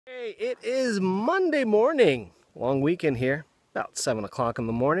Hey, it is Monday morning. Long weekend here. About 7 o'clock in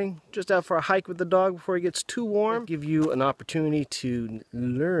the morning. Just out for a hike with the dog before it gets too warm. Give you an opportunity to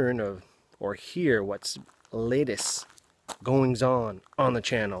learn or hear what's latest goings on the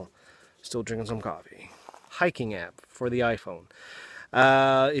channel. Still drinking some coffee. Hiking app for the iPhone.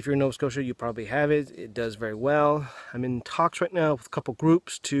 If you're in Nova Scotia, you probably have it. It does very well. I'm in talks right now with a couple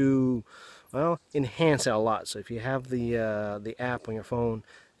groups to, well, enhance it a lot. So if you have the app on your phone,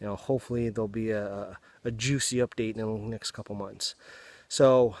 you know, hopefully there'll be a juicy update in the next couple months.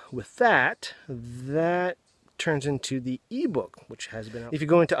 So with that turns into the ebook, which has been out. If you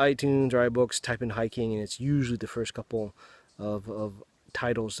go into iTunes or iBooks, type in hiking, and it's usually the first couple of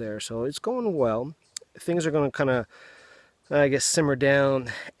titles there. So it's going well. Things are going to kind of, I guess, simmer down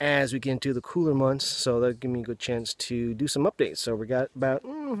as we get into the cooler months, so that'll give me a good chance to do some updates. So we got about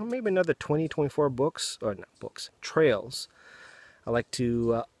maybe another 24 books, or not books, trails I like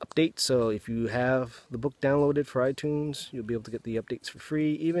to update. So if you have the book downloaded for iTunes, you'll be able to get the updates for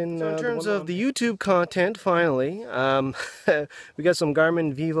free. Even so in terms of the YouTube content, finally, we got some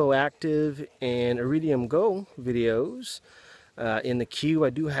Garmin Vivo Active and Iridium Go videos in the queue. I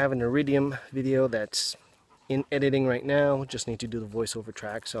do have an Iridium video that's in editing right now. Just need to do the voiceover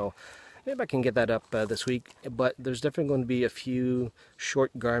track, so maybe I can get that up this week. But there's definitely going to be a few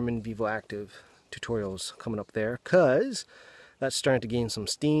short Garmin Vivo Active tutorials coming up there, because that's starting to gain some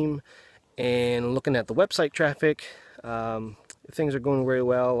steam. And looking at the website traffic, things are going very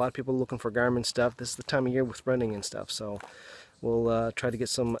well. A lot of people are looking for Garmin stuff. This is the time of year with running and stuff, so we'll try to get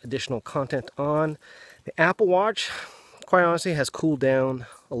some additional content on. The Apple Watch, quite honestly, has cooled down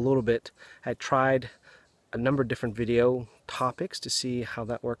a little bit. I tried a number of different video topics to see how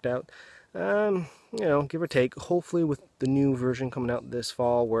that worked out. You know, give or take. Hopefully with the new version coming out this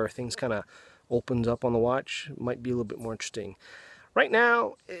fall, where things kind of opens up on the watch, might be a little bit more interesting. Right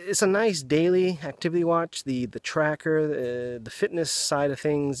now, it's a nice daily activity watch. The tracker, the fitness side of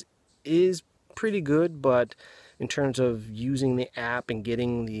things is pretty good, but in terms of using the app and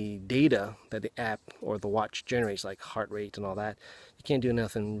getting the data that the app or the watch generates, like heart rate and all that, you can't do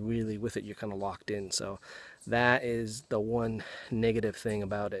nothing really with it. You're kind of locked in. So that is the one negative thing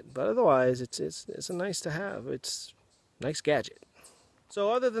about it. But otherwise, it's a nice to have. It's a nice gadget. So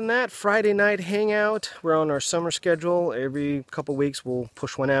other than that, Friday night hangout. We're on our summer schedule. Every couple weeks we'll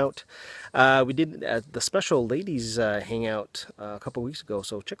push one out. We did the special ladies hangout a couple weeks ago,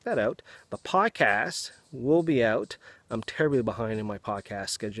 so check that out. The podcast will be out. I'm terribly behind in my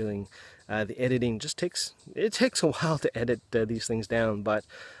podcast scheduling. The editing just takes a while to edit these things down, but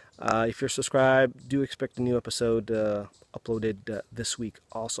if you're subscribed, do expect a new episode uploaded this week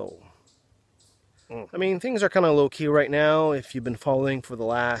also. I mean, things are kind of low-key right now. If you've been following for the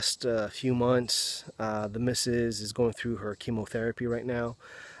last few months, the missus is going through her chemotherapy right now.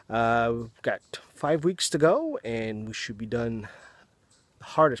 We've got 5 weeks to go, and we should be done the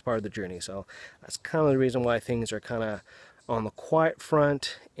hardest part of the journey. So that's kind of the reason why things are kind of on the quiet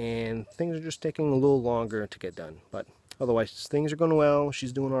front, and things are just taking a little longer to get done. But otherwise, things are going well.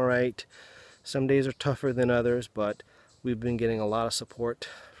 She's doing all right. Some days are tougher than others, but we've been getting a lot of support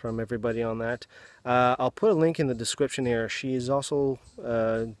from everybody on that. I'll put a link in the description here. She's also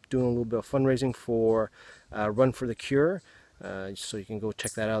doing a little bit of fundraising for Run for the Cure, so you can go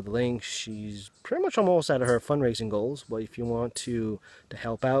check that out. The link. She's pretty much almost out of her fundraising goals, but if you want to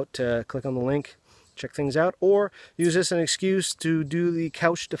help out, click on the link, check things out, or use this as an excuse to do the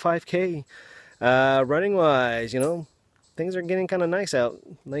couch to 5K. Running wise, you know, things are getting kind of nice out.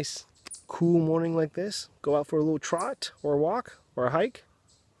 Nice cool morning like this. Go out for a little trot or a walk or a hike.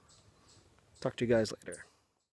 Talk to you guys later.